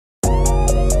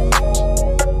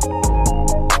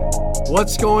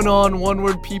What's going on, One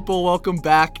Word people? Welcome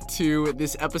back to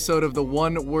this episode of the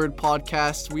One Word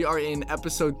Podcast. We are in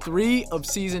episode 3 of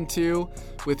season 2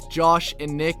 with Josh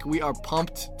and Nick. We are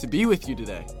pumped to be with you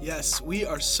today. Yes, we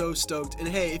are so stoked. And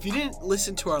hey, if you didn't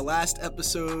listen to our last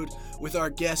episode with our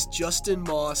guest Justin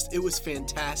Moss, it was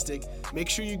fantastic. Make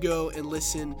sure you go and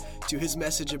listen to his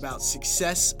message about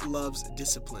success loves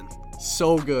discipline.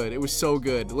 So good. It was so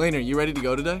good. Laner, you ready to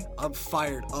go today? I'm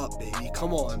fired up, baby.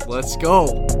 Come on. Let's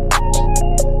go.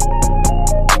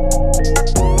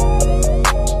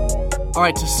 All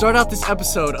right, to start out this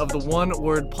episode of the One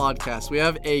Word Podcast, we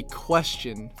have a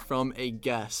question from a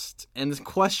guest. And the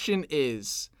question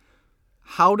is,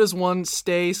 how does one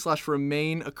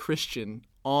stay/remain a Christian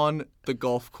on the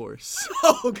golf course?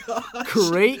 Oh, gosh.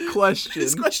 Great question.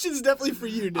 This question's definitely for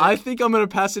you, Nick. I think I'm going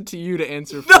to pass it to you to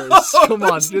answer first. Come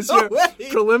on, just no your way.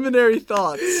 preliminary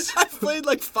thoughts. I've played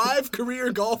like 5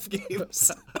 career golf games.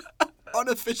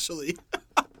 Unofficially.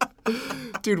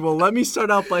 Dude, well, let me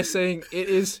start out by saying it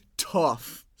is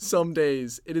tough. Some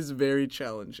days it is very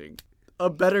challenging.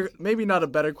 Maybe not a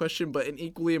better question, but an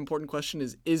equally important question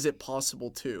is it possible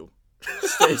to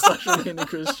stay/remain a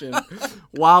Christian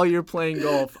while you're playing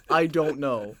golf? I don't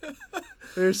know.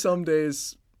 There's some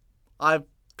days I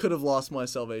could have lost my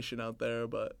salvation out there,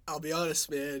 but I'll be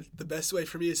honest, man. The best way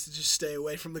for me is to just stay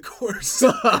away from the course.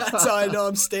 That's how I know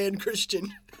I'm staying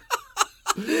Christian.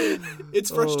 It's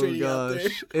frustrating out there.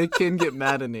 It can get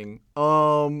maddening.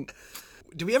 Do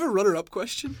we have a runner-up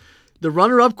question? The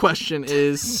runner-up question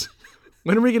is,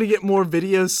 when are we going to get more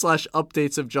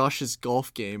videos/updates of Josh's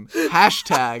golf game? #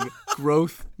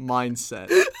 growth mindset.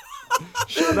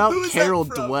 Shout out Carol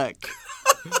Dweck.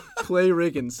 Clay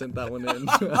Riggins sent that one in.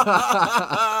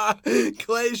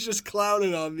 Clay's just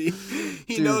clowning on me.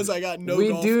 He knows I got no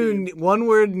golf game. One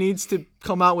Word needs to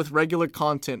come out with regular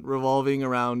content revolving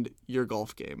around your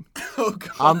golf game. Oh,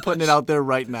 gosh. I'm putting it out there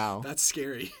right now. That's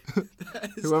scary.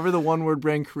 Whoever the One Word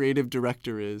brand creative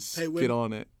director is, get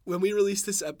on it. When we release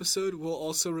this episode, we'll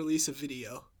also release a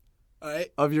video. All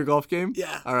right? Of your golf game?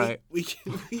 Yeah. All right. We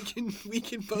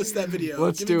can post that video.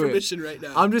 Let's Give do me it. permission right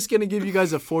now. I'm just going to give you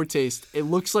guys a foretaste. It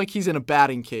looks like he's in a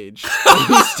batting cage when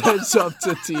he steps up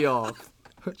to tee off.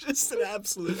 Just an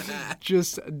absolute hack.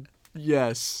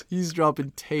 Yes. He's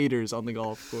dropping taters on the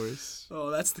golf course. Oh,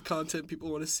 that's the content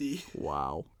people want to see.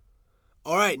 Wow.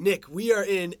 All right, Nick, we are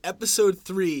in episode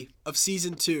 3 of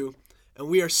season 2, and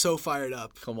we are so fired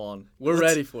up. Come on. We're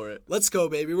ready for it. Let's go,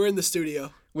 baby. We're in the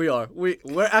studio. We are. We're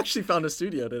actually found a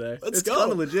studio today. Let's go. It's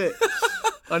kind of legit.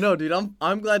 I know, dude.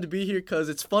 I'm glad to be here because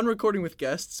it's fun recording with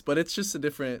guests, but it's just a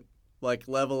different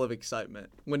level of excitement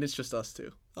when it's just us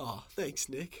two. Oh, thanks,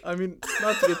 Nick. I mean,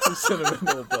 not to get too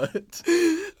sentimental, but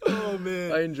oh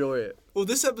man, I enjoy it. Well,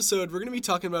 this episode we're going to be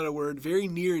talking about a word very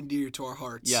near and dear to our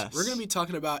hearts. Yes. We're going to be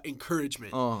talking about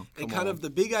encouragement. Oh, and kind of the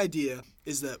big idea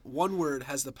is that one word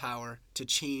has the power to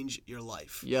change your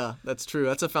life. Yeah, that's true.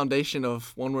 That's a foundation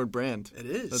of One Word brand. It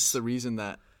is. That's the reason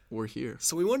that we're here.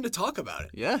 So we wanted to talk about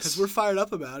it. Yes. Because we're fired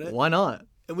up about it. Why not?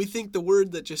 And we think the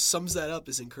word that just sums that up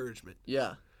is encouragement.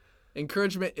 Yeah.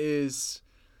 Encouragement is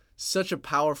such a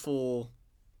powerful,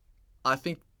 I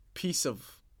think, piece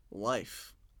of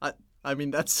life. I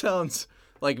mean, that sounds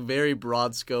like very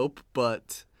broad scope,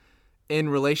 but in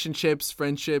relationships,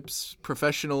 friendships,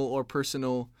 professional or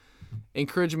personal,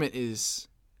 encouragement is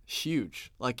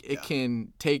huge. It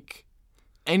can take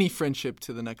any friendship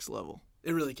to the next level.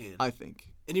 It really can. I think.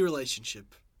 Any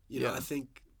relationship. Yeah. I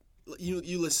think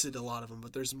you listed a lot of them,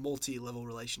 but there's multi-level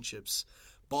relationships.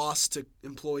 Boss to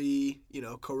employee,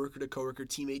 coworker to coworker,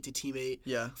 teammate to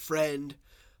teammate, friend,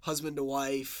 husband to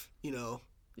wife,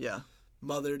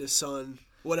 mother to son,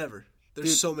 whatever.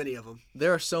 There's so many of them.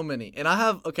 There are so many. And I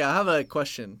have a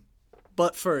question.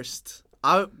 But first,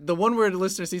 the One Word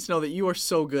listeners need to know that you are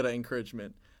so good at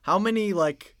encouragement. How many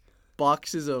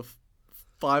boxes of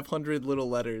 500 little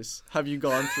letters have you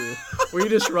gone through where you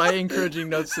just write encouraging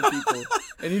notes to people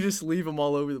and you just leave them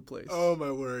all over the place? Oh,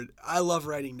 my word. I love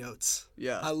writing notes.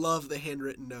 Yeah. I love the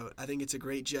handwritten note. I think it's a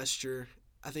great gesture.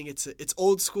 I think it's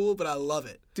old school, but I love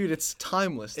it. Dude, it's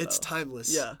timeless, though. It's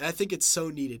timeless. Yeah. I think it's so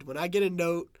needed. When I get a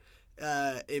note,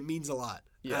 it means a lot.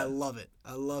 Yeah. I love it.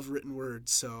 I love written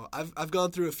words. So I've gone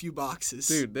through a few boxes.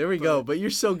 Dude, there we go. But you're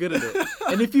so good at it.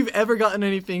 And if you've ever gotten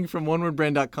anything from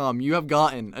onewordbrand.com, you have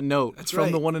gotten a note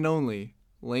from the one and only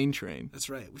Lane Train. That's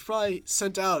right. We've probably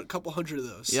sent out a couple hundred of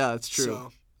those. Yeah, that's true.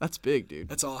 So, that's big, dude.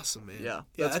 That's awesome, man. Yeah,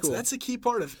 that's cool. That's a key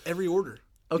part of every order.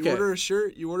 Okay. You order a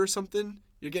shirt, you order something,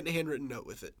 you're getting a handwritten note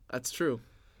with it. That's true.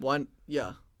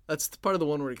 That's part of the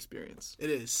One Word experience. It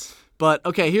is. But,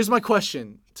 okay, here's my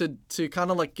question to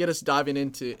kind of get us diving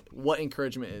into what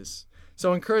encouragement is.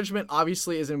 So encouragement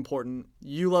obviously is important.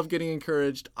 You love getting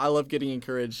encouraged. I love getting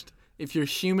encouraged. If you're a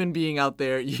human being out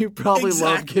there, you probably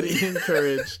love getting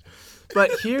encouraged.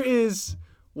 But here is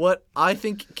what I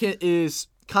think is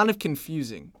kind of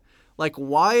confusing. Like,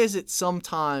 why is it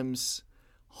sometimes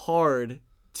hard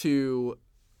to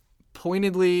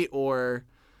pointedly, or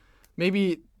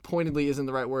maybe pointedly isn't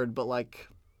the right word, but like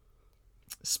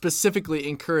specifically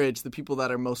encourage the people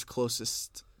that are most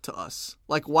closest to us?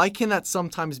 Like, why can that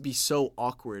sometimes be so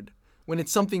awkward when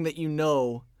it's something that you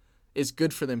know is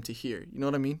good for them to hear? You know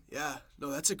what I mean? Yeah. No,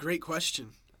 that's a great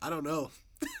question. I don't know.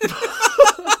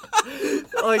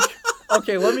 Like,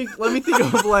 okay, let me think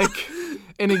of like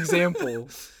an example.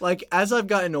 Like, as I've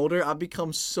gotten older, I've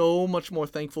become so much more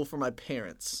thankful for my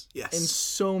parents. Yes. In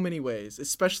so many ways,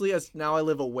 especially as now I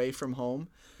live away from home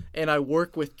and I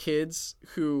work with kids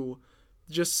who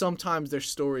just sometimes their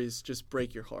stories just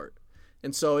break your heart.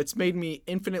 And so it's made me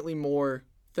infinitely more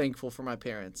thankful for my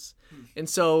parents. And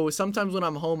so sometimes when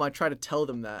I'm home, I try to tell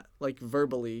them that, like,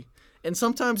 verbally. And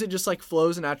sometimes it just, like,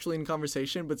 flows naturally in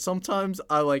conversation. But sometimes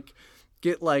I, like,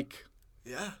 get, like,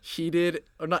 heated.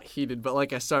 Or not heated, but,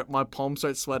 like, my palms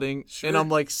start sweating. Sure. And I'm,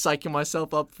 like, psyching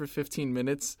myself up for 15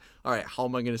 minutes. All right, how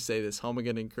am I going to say this? How am I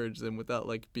going to encourage them without,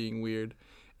 like, being weird?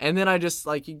 And then I just,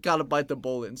 like, you got to bite the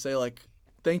bullet and say, like,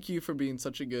 thank you for being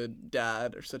such a good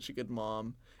dad or such a good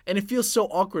mom. And it feels so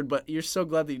awkward, but you're so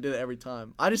glad that you did it every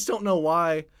time. I just don't know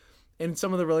why in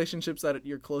some of the relationships that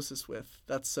you're closest with,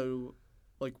 that's so,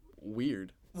 like,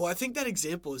 weird. Well, I think that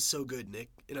example is so good, Nick,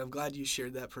 and I'm glad you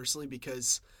shared that personally,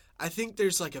 because I think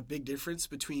there's, like, a big difference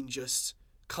between just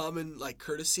common, like,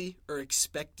 courtesy or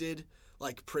expected,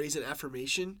 like, praise and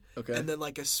affirmation, and then,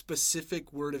 like, a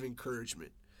specific word of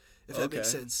encouragement, if that makes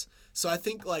sense. So I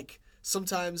think, like,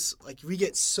 sometimes, like, we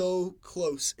get so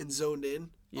close and zoned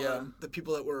in on the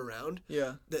people that we're around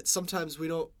that sometimes we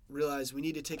don't realize we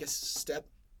need to take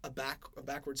a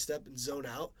backward step and zone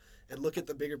out and look at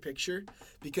the bigger picture.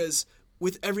 Because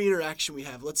with every interaction we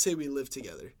have, let's say we live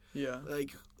together. Yeah.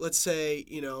 Like, let's say,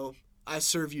 you know, I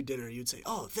serve you dinner. You'd say,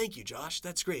 oh, thank you, Josh.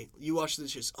 That's great. You wash the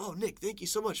dishes. Oh, Nick, thank you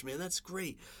so much, man. That's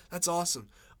great. That's awesome.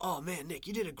 Oh, man, Nick,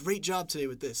 you did a great job today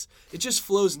with this. It just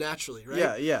flows naturally, right?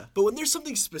 Yeah, yeah. But when there's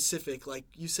something specific, like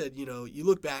you said, you know, you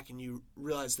look back and you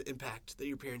realize the impact that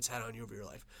your parents had on you over your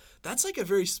life. That's like a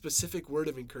very specific word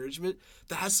of encouragement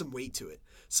that has some weight to it.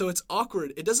 So it's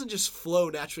awkward. It doesn't just flow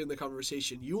naturally in the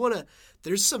conversation.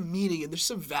 There's some meaning and there's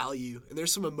some value and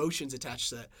there's some emotions attached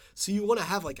to that. So you want to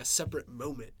have like a separate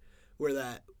moment where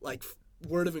that, like,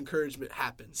 word of encouragement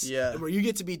happens. Yeah. And where you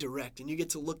get to be direct and you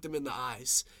get to look them in the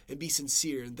eyes and be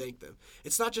sincere and thank them.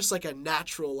 It's not just like a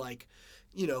natural, like,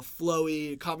 you know,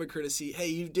 flowy, common courtesy. Hey,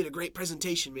 you did a great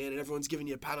presentation, man, and everyone's giving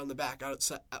you a pat on the back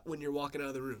outside when you're walking out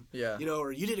of the room. Yeah. You know,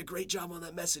 or you did a great job on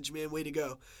that message, man. Way to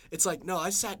go. It's like, no, I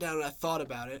sat down and I thought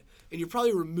about it, and you're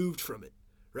probably removed from it,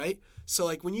 right? So,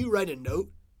 like, when you write a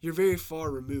note, you're very far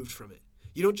removed from it.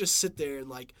 You don't just sit there and,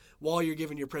 like, while you're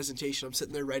giving your presentation, I'm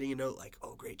sitting there writing a note like,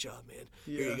 oh, great job, man.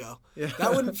 Here you go. Yeah.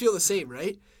 That wouldn't feel the same,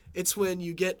 right? It's when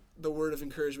you get the word of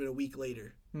encouragement a week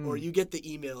later, or you get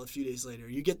the email a few days later,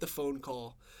 you get the phone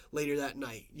call later that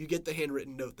night, you get the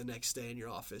handwritten note the next day in your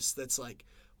office that's like,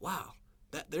 wow,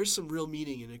 there's some real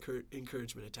meaning and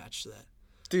encouragement attached to that.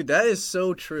 Dude, that is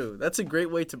so true. That's a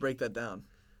great way to break that down.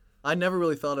 I never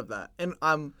really thought of that. And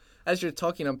as you're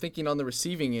talking, I'm thinking on the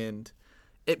receiving end,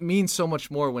 it means so much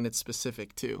more when it's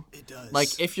specific, too. It does.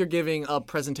 Like, if you're giving a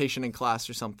presentation in class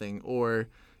or something, or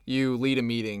you lead a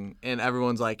meeting, and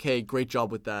everyone's like, hey, great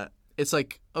job with that. It's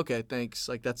like, okay, thanks.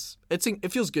 Like,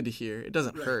 it feels good to hear. It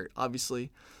doesn't hurt,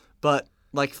 obviously. But,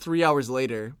 like, 3 hours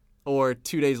later, or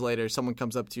 2 days later, someone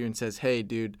comes up to you and says, hey,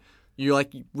 dude, you,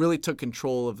 like, really took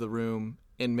control of the room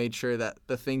and made sure that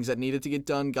the things that needed to get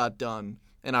done got done.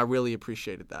 And I really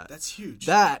appreciated that. That's huge.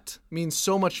 That means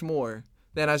so much more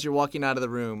than as you're walking out of the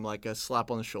room, like a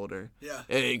slap on the shoulder. Yeah.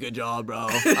 Hey, good job, bro.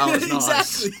 That was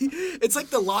nice. Exactly. It's like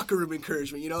the locker room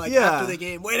encouragement, you know, like after the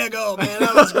game, way to go, man,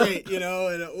 that was great, you know,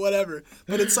 and whatever.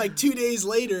 But it's like 2 days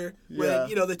later when,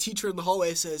 you know, the teacher in the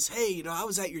hallway says, hey, you know, I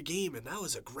was at your game and that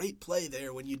was a great play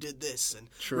there when you did this, and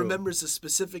remembers a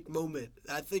specific moment.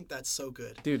 I think that's so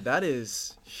good. Dude, that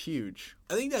is huge.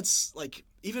 I think that's, like,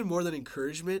 even more than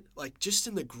encouragement, like, just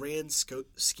in the grand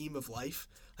scheme of life.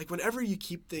 Like, whenever you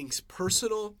keep things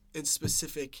personal and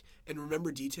specific and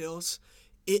remember details,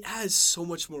 it has so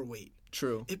much more weight.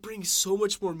 True. It brings so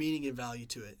much more meaning and value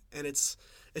to it, and it's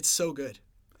so good.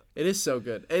 It is so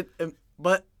good.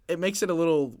 But it makes it a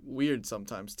little weird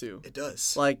sometimes, too. It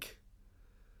does. Like,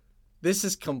 this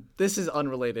is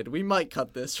unrelated. We might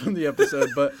cut this from the episode,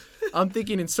 but I'm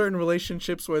thinking in certain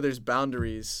relationships where there's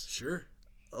boundaries. Sure.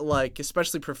 like,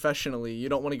 especially professionally, you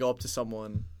don't want to go up to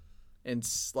someone and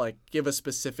like give a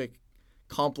specific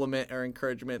compliment or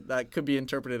encouragement that could be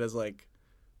interpreted as like,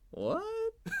 what?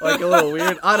 Like a little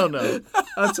weird. I don't know.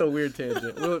 That's a weird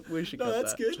tangent. We should cut that.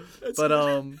 That's good. That's but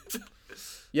good.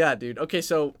 Yeah, dude. Okay,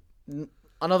 so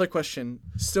another question,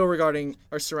 still regarding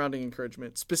our surrounding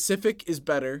encouragement. Specific is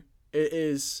better. It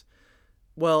is,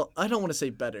 well, I don't want to say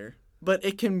better, but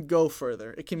it can go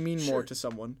further. It can mean more to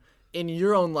someone. In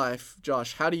your own life,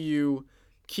 Josh, how do you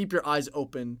keep your eyes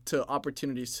open to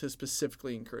opportunities to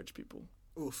specifically encourage people?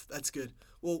 Oof, that's good.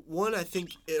 Well, one, I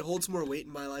think it holds more weight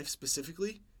in my life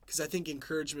specifically because I think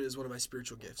encouragement is one of my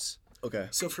spiritual gifts. Okay.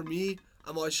 So for me,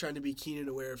 I'm always trying to be keen and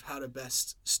aware of how to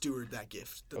best steward that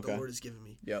gift that the Lord has given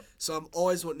me. Yep. So I'm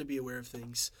always wanting to be aware of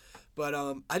things. But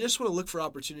I just want to look for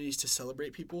opportunities to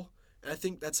celebrate people. And I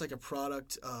think that's like a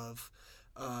product of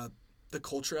the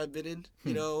culture I've been in,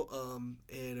 you know,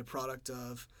 and a product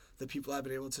of the people I've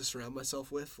been able to surround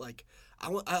myself with. Like,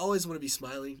 I always want to be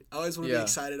smiling. I always want to be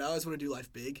excited. I always want to do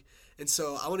life big. And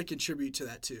so I want to contribute to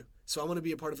that too. So I want to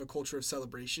be a part of a culture of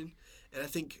celebration. And I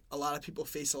think a lot of people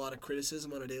face a lot of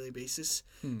criticism on a daily basis.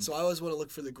 So I always want to look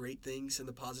for the great things and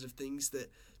the positive things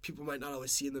that people might not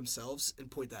always see in themselves and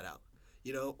point that out,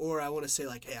 you know? Or I want to say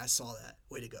like, hey, I saw that.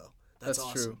 Way to go. That's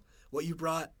awesome. True. What you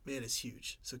brought, man, is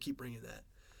huge. So keep bringing that.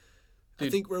 Dude.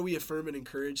 I think where we affirm and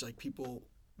encourage, like, people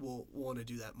will want to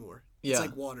do that more. It's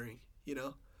like watering, you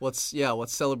know? What's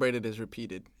celebrated is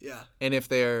repeated. Yeah. And if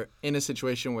they're in a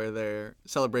situation where their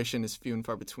celebration is few and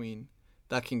far between,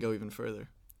 that can go even further.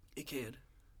 It can.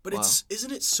 But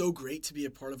isn't it so great to be a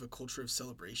part of a culture of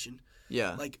celebration?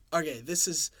 Yeah. Like, okay,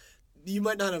 you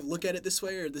might not have looked at it this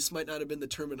way, or this might not have been the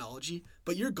terminology,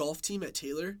 but your golf team at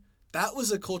Taylor, that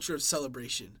was a culture of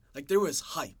celebration. Like, there was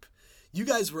hype. You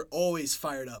guys were always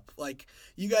fired up. Like,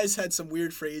 you guys had some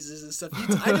weird phrases and stuff.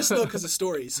 I just know because of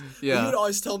stories. Yeah. You would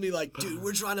always tell me, like, dude,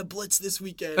 we're trying to blitz this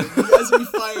weekend. And you guys would be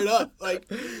fired up. Like,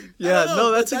 yeah,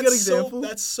 no, that's a good example.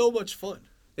 That's so much fun.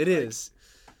 It is.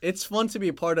 It's fun to be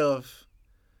a part of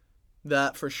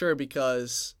that for sure,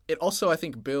 because it also, I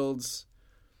think, builds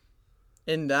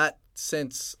in that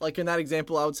sense. Like, in that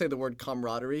example, I would say the word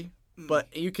camaraderie.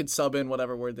 But you could sub in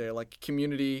whatever word there, like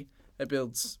community. It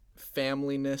builds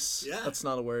familyness. Yeah. That's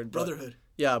not a word. Brotherhood.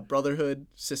 Yeah, brotherhood,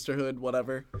 sisterhood,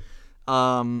 whatever.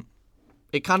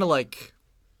 It kind of like,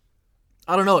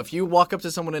 I don't know, if you walk up to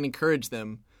someone and encourage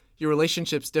them, your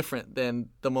relationship's different than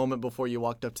the moment before you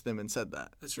walked up to them and said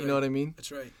that. That's right. You know what I mean?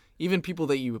 That's right. Even people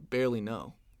that you barely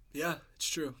know. Yeah, it's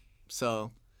true.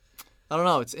 So, I don't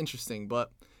know, it's interesting,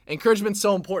 but encouragement's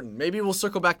so important. Maybe we'll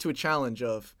circle back to a challenge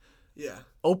of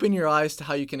open your eyes to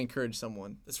how you can encourage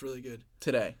someone. That's really good.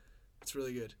 Today. That's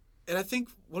really good. And I think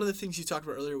one of the things you talked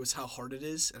about earlier was how hard it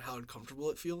is and how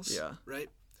uncomfortable it feels. Yeah. Right?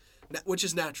 Which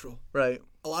is natural. Right.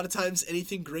 A lot of times,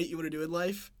 anything great you want to do in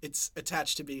life, it's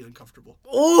attached to being uncomfortable.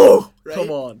 Oh! Right?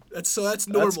 Come on. That's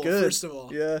normal, first of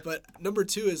all. Yeah. But number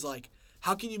two is, like,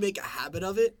 how can you make a habit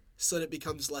of it so that it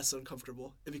becomes less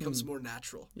uncomfortable? It becomes more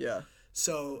natural. Yeah.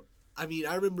 So, I mean,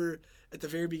 I remember at the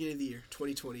very beginning of the year,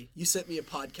 2020, you sent me a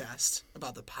podcast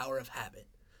about the power of habit.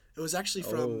 It was actually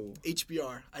from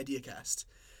HBR, IdeaCast.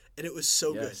 And it was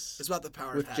so good. It was about the power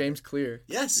of habit. With James Clear.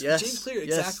 Yes, James Clear,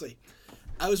 exactly.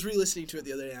 I was re-listening to it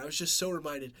the other day. I was just so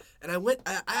reminded. And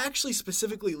I actually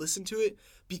specifically listened to it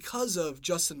because of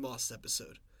Justin Moss'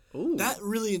 episode. Ooh. That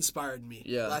really inspired me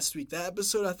last week. That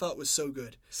episode I thought was so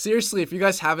good. Seriously, if you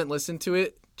guys haven't listened to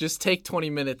it, just take 20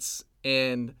 minutes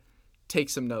and take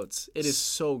some notes. It is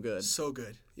so good. So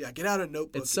good. Yeah, get out a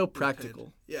notebook. It's so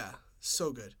practical. Yeah,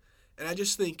 so good. And I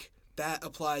just think that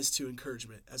applies to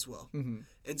encouragement as well. Mm-hmm.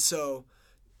 And so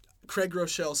Craig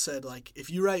Rochelle said, like, if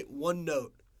you write one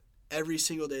note every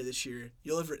single day this year,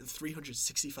 you'll have written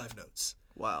 365 notes.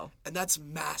 Wow. And that's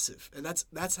massive. And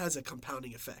that has a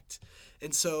compounding effect.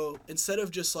 And so instead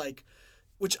of just like,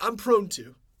 which I'm prone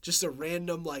to, just a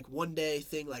random like one day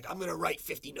thing, like I'm going to write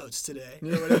 50 notes today.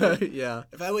 You know what I mean? Yeah.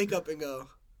 If I wake up and go,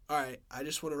 all right, I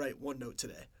just want to write one note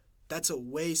today. That's a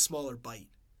way smaller bite.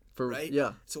 Right?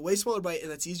 Yeah. It's a way smaller bite,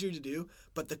 and that's easier to do.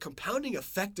 But the compounding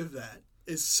effect of that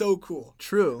is so cool.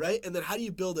 True. Right? And then how do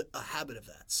you build a habit of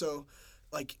that? So,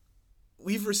 like,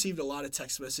 we've received a lot of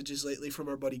text messages lately from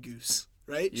our buddy Goose.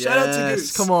 Right? Yes. Shout out to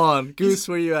Goose. Come on. Goose,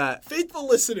 where you at? Faithful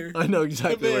listener. I know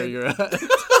exactly where you're at.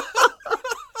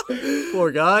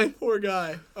 Poor guy. Poor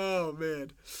guy. Oh,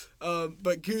 man.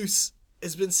 But Goose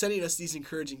has been sending us these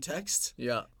encouraging texts.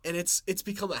 Yeah. And it's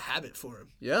become a habit for him.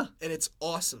 Yeah. And it's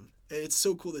awesome. It's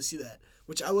so cool to see that,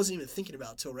 which I wasn't even thinking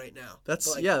about till right now. I didn't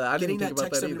think about that either. Getting that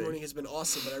text every morning has been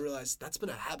awesome, but I realized that's been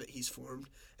a habit he's formed,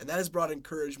 and that has brought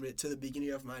encouragement to the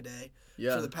beginning of my day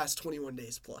for the past 21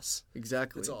 days plus.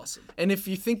 Exactly. It's awesome. And if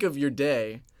you think of your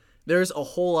day, there's a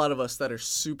whole lot of us that are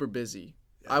super busy.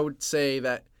 Yeah. I would say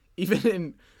that even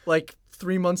in,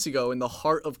 3 months ago, in the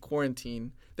heart of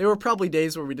quarantine, there were probably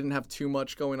days where we didn't have too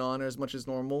much going on or as much as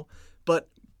normal, but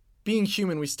being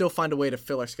human, we still find a way to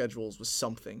fill our schedules with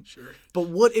something. Sure. But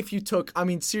what if you took,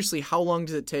 seriously, how long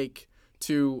does it take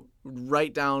to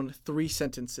write down 3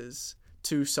 sentences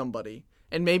to somebody?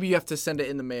 And maybe you have to send it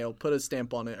in the mail, put a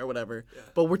stamp on it or whatever. Yeah.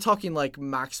 But we're talking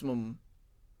maximum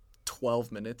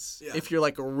 12 minutes if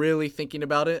you're really thinking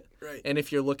about it. Right. And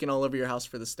if you're looking all over your house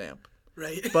for the stamp.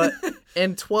 Right. But,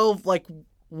 and 12,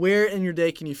 where in your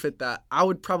day can you fit that? I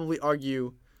would probably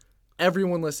argue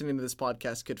everyone listening to this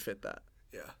podcast could fit that.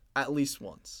 Yeah. At least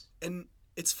once. And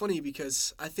it's funny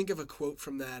because I think of a quote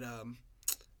from that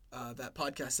that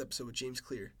podcast episode with James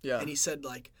Clear. Yeah. And he said,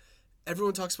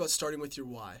 everyone talks about starting with your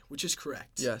why, which is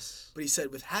correct. Yes. But he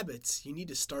said with habits, you need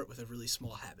to start with a really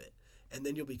small habit, and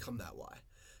then you'll become that why.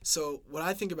 So what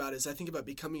I think about is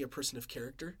becoming a person of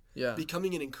character,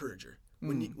 becoming an encourager.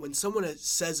 When someone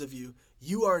says of you,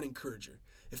 you are an encourager.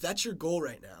 If that's your goal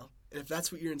right now, and if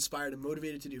that's what you're inspired and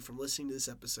motivated to do from listening to this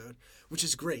episode, which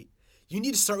is great, you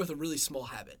need to start with a really small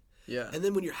habit. Yeah. And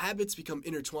then when your habits become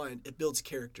intertwined, it builds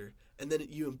character. And then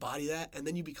you embody that, and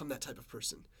then you become that type of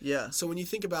person. Yeah. So when you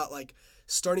think about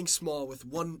starting small with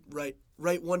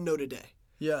write one note a day.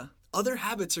 Yeah. Other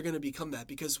habits are going to become that,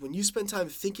 because when you spend time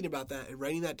thinking about that and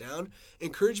writing that down,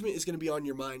 encouragement is going to be on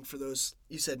your mind for those,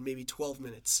 you said maybe 12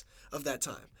 minutes of that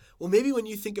time. Well, maybe when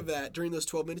you think of that during those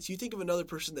 12 minutes, you think of another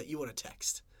person that you want to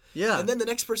text. Yeah. And then the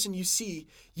next person you see,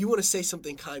 you want to say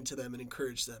something kind to them and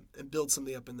encourage them and build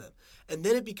something up in them. And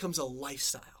then it becomes a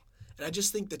lifestyle. And I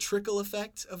just think the trickle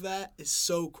effect of that is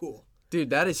so cool. Dude,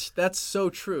 that's so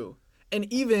true.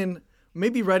 And even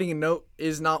maybe writing a note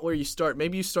is not where you start.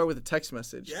 Maybe you start with a text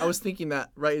message. Yeah. I was thinking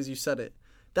that right as you said it.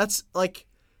 That's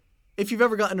if you've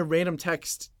ever gotten a random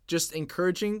text just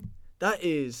encouraging, that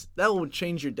will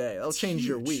change your day. That'll change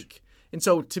your week. And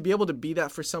so to be able to be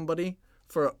that for somebody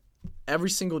for every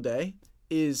single day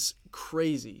is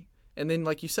crazy. And then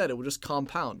like you said, it will just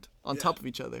compound on top of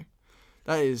each other.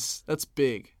 That's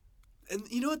big. And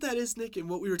you know what that is, Nick? And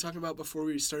what we were talking about before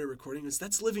we started recording is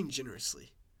that's living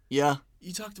generously. Yeah.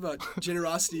 You talked about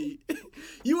generosity.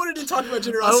 You wanted to talk about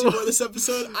generosity more this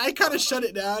episode. I kind of shut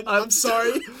it down. I'm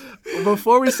sorry.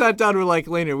 Before we sat down, we're like,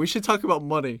 Laner, we should talk about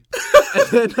money. And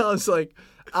then I was like,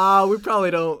 we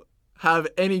probably don't have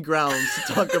any grounds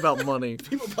to talk about money.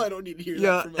 People probably don't need to hear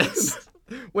that from us.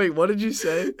 Wait, what did you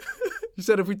say? You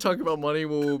said if we talk about money,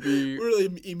 we'll be... We're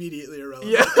really immediately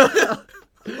irrelevant. Yeah.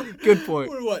 Good point.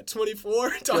 We're what, 24?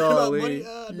 Talking about money?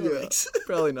 No thanks.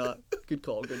 Probably not. Good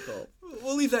call.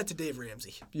 We'll leave that to Dave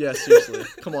Ramsey. Yeah, seriously.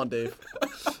 Come on, Dave.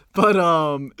 But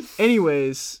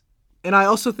anyways, and I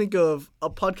also think of a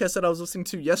podcast that I was listening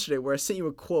to yesterday where I sent you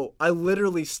a quote. I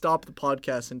literally stopped the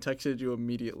podcast and texted you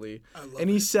immediately. And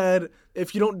he said,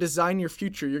 if you don't design your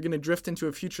future, you're going to drift into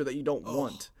a future that you don't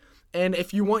want. And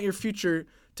if you want your future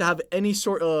to have any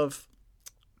sort of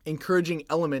encouraging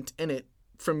element in it,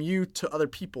 from you to other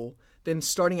people, then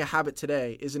starting a habit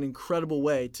today is an incredible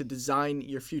way to design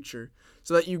your future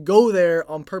so that you go there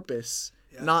on purpose,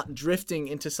 not drifting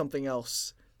into something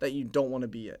else that you don't want to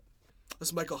be at.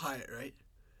 That's Michael Hyatt, right?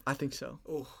 I think so.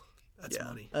 Oh, that's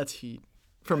money. That's heat.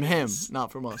 From him,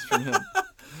 not from us, from him.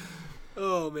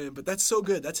 Oh, man, but that's so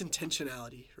good. That's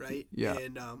intentionality, right? Yeah.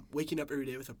 And waking up every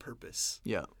day with a purpose.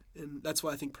 Yeah. And that's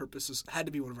why I think purpose had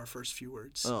to be one of our first few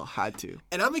words. Oh, had to.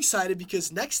 And I'm excited because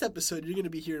next episode, you're going to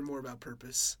be hearing more about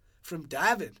purpose from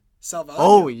Davin Salvaggio.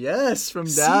 Oh, yes, from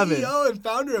Davin. CEO and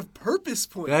founder of Purpose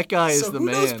Point. That guy is the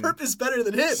man. So who knows purpose better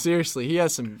than him? Seriously, he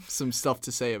has some stuff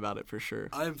to say about it for sure.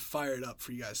 I'm fired up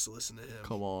for you guys to listen to him.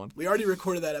 Come on. We already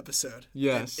recorded that episode.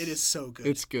 Yes. It is so good.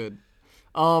 It's good.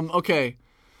 Okay.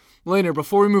 Laner,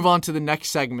 before we move on to the next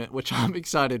segment, which I'm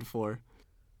excited for,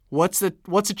 what's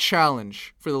a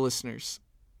challenge for the listeners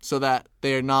so that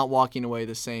they are not walking away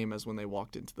the same as when they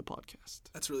walked into the podcast?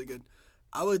 That's really good.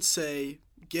 I would say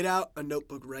get out a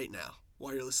notebook right now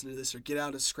while you're listening to this, or get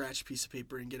out a scratch piece of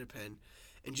paper and get a pen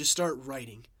and just start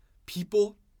writing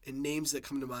people and names that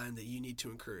come to mind that you need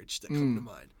to encourage that come to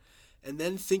mind. And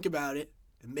then think about it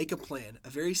and make a plan, a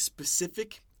very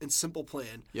specific and simple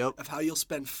plan of how you'll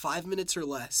spend 5 minutes or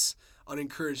less on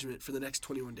encouragement for the next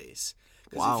 21 days.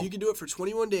 Because if you can do it for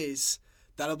 21 days,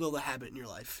 that'll build a habit in your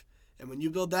life. And when you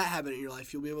build that habit in your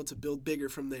life, you'll be able to build bigger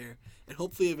from there. And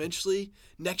hopefully, eventually,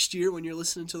 next year, when you're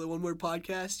listening to the One Word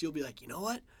podcast, you'll be like, you know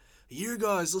what? A year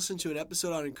ago, I was listening to an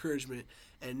episode on encouragement,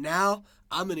 and now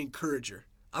I'm an encourager.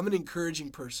 I'm an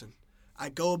encouraging person. I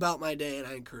go about my day and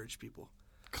I encourage people.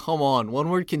 Come on, one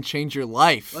word can change your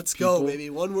life. Let's go, baby.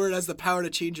 One word has the power to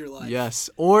change your life. Yes.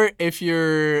 Or if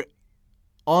you're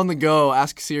on the go,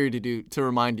 ask Siri to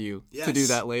remind you to do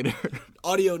that later.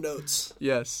 Audio notes.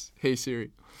 Yes. Hey,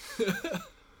 Siri.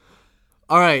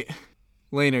 All right,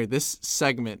 Laner, this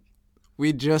segment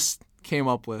we just came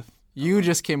up with. You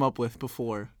just came up with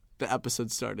before the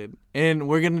episode started. And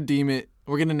we're going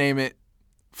to name it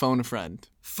Phone a Friend.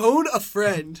 Phone a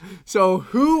friend? So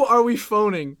who are we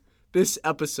phoning this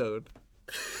episode?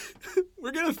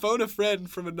 We're going to phone a friend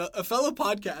from a fellow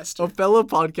podcaster. A fellow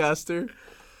podcaster.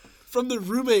 From the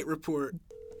Roommate Report.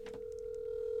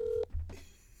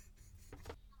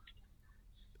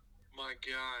 My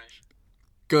gosh.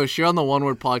 Gosh, you're on the One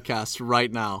Word Podcast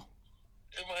right now.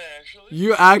 Am I actually?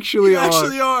 You actually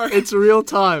are. It's real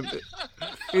time.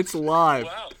 It's live.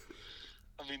 Wow.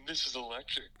 I mean, this is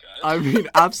electric, guys. I mean,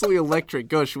 absolutely electric.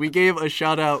 Gosh, we gave a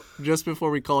shout out just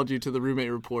before we called you to the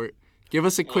Roommate Report. Give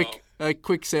us a quick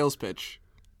sales pitch.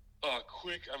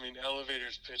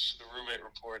 Elevator's pitch to the Roommate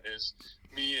Report is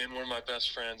me and one of my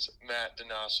best friends, Matt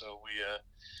Donasso. We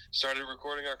started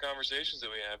recording our conversations that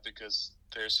we have because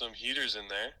there's some heaters in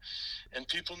there, and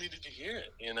people needed to hear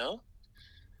it, you know?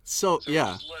 So yeah.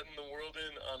 We're just letting the world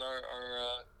in on our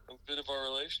a bit of our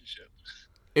relationship.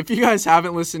 If you guys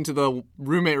haven't listened to the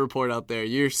Roommate Report out there,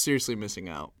 you're seriously missing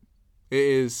out. It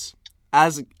is,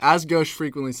 as Ghosh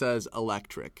frequently says,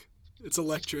 electric. It's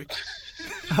electric.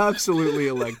 Absolutely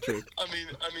electric. I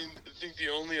think the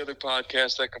only other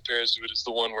podcast that compares to it is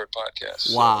the One Word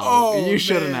Podcast. Wow. You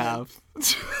shouldn't have.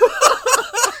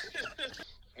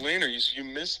 Laner, you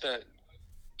missed that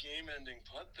game-ending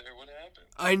putt there. What happened?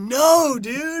 I know,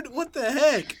 dude. What the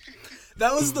heck?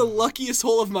 That was the luckiest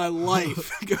hole of my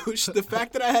life. Gosh, the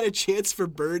fact that I had a chance for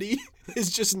birdie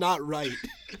is just not right.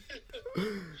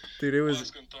 Dude, it was...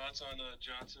 Some thoughts on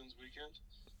Johnson's weekend?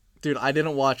 Dude, I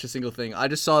didn't watch a single thing. I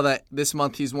just saw that this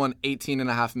month he's won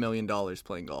 $18.5 million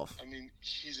playing golf. I mean,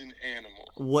 he's an animal.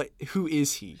 What? Who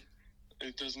is he?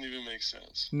 It doesn't even make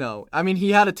sense. No. I mean, he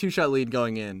had a 2-shot lead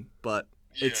going in, but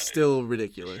it's still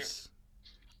ridiculous.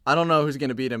 I don't know who's going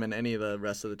to beat him in any of the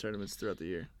rest of the tournaments throughout the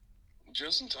year.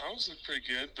 Justin Thomas looked pretty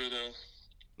good, but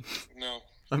no.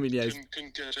 I mean, yeah.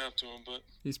 Couldn't catch up to him, but...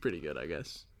 He's pretty good, I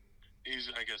guess.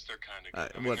 I guess they're kind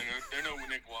of good. They're no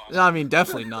Nick Wasp. I mean,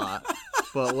 definitely not.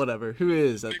 But whatever. Who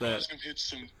is at Nick that? Wasp hits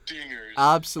some dingers.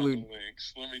 Absolute. On the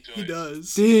links, let me tell he you.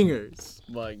 does. Dingers.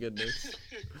 My goodness.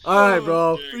 All right,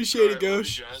 bro. Appreciate it,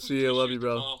 Ghosh. See you. Love you,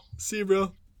 bro. See you,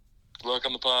 bro. Good luck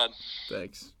on the pod.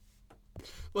 Thanks.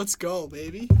 Let's go,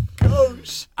 baby.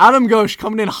 Ghosh. Adam Ghosh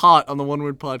coming in hot on the One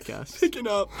Word Podcast. Picking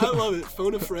up. I love it.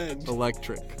 Phone a friend.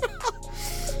 Electric.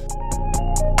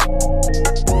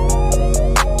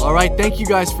 All right, thank you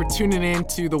guys for tuning in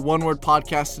to the One Word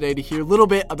Podcast today to hear a little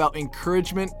bit about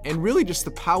encouragement and really just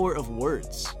the power of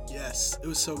words. Yes, it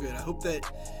was so good. I hope that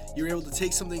you were able to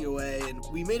take something away, and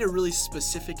we made a really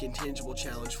specific and tangible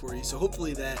challenge for you, so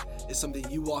hopefully that is something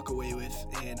you walk away with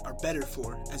and are better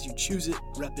for as you choose it,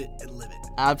 rep it, and live it.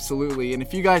 Absolutely, and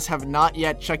if you guys have not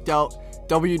yet checked out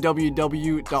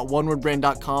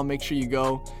www.onewordbrand.com, make sure you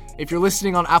go. If you're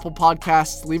listening on Apple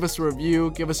Podcasts, leave us a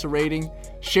review, give us a rating,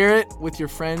 share it with your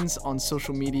friends on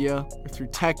social media or through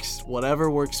text,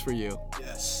 whatever works for you.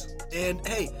 Yes. And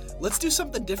hey, let's do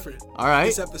something different. All right.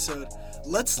 This episode.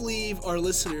 Let's leave our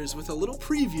listeners with a little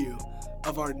preview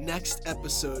of our next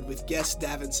episode with guest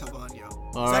Davin Salvagno.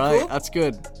 All right, cool? That's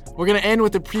good. We're going to end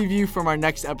with a preview from our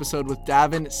next episode with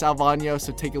Davin Salvagno,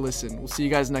 so take a listen. We'll see you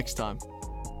guys next time.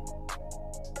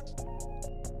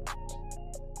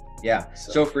 Yeah.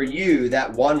 So for you,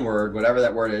 that one word, whatever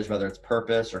that word is, whether it's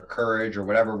purpose or courage or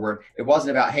whatever word, it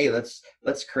wasn't about, hey, let's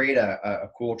create a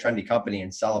cool, trendy company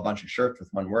and sell a bunch of shirts with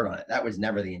one word on it. That was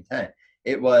never the intent.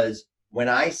 It was when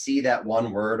I see that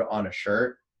one word on a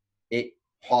shirt, it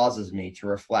pauses me to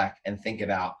reflect and think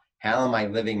about how am I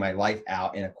living my life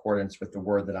out in accordance with the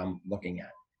word that I'm looking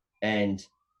at. And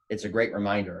it's a great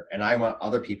reminder. And I want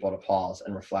other people to pause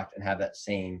and reflect and have that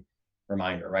same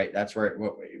reminder, right? That's where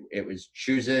it was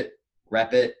choose it,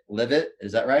 rep it, live it.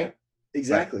 Is that right?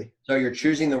 Exactly. Right. So you're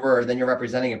choosing the word, then you're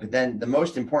representing it. But then the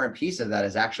most important piece of that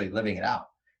is actually living it out.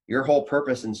 Your whole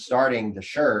purpose in starting the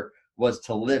shirt was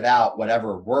to live out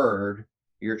whatever word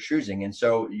you're choosing. And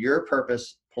so your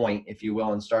purpose point, if you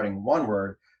will, in starting one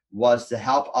word was to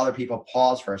help other people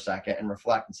pause for a second and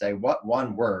reflect and say, what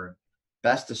one word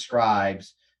best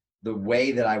describes the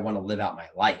way that I want to live out my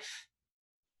life?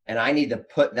 And I need to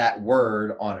put that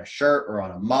word on a shirt or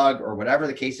on a mug or whatever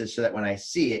the case is so that when I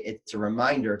see it, it's a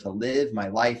reminder to live my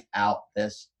life out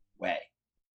this way,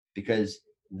 because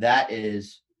that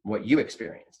is what you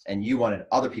experienced and you wanted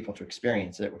other people to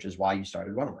experience it, which is why you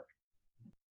started One Word.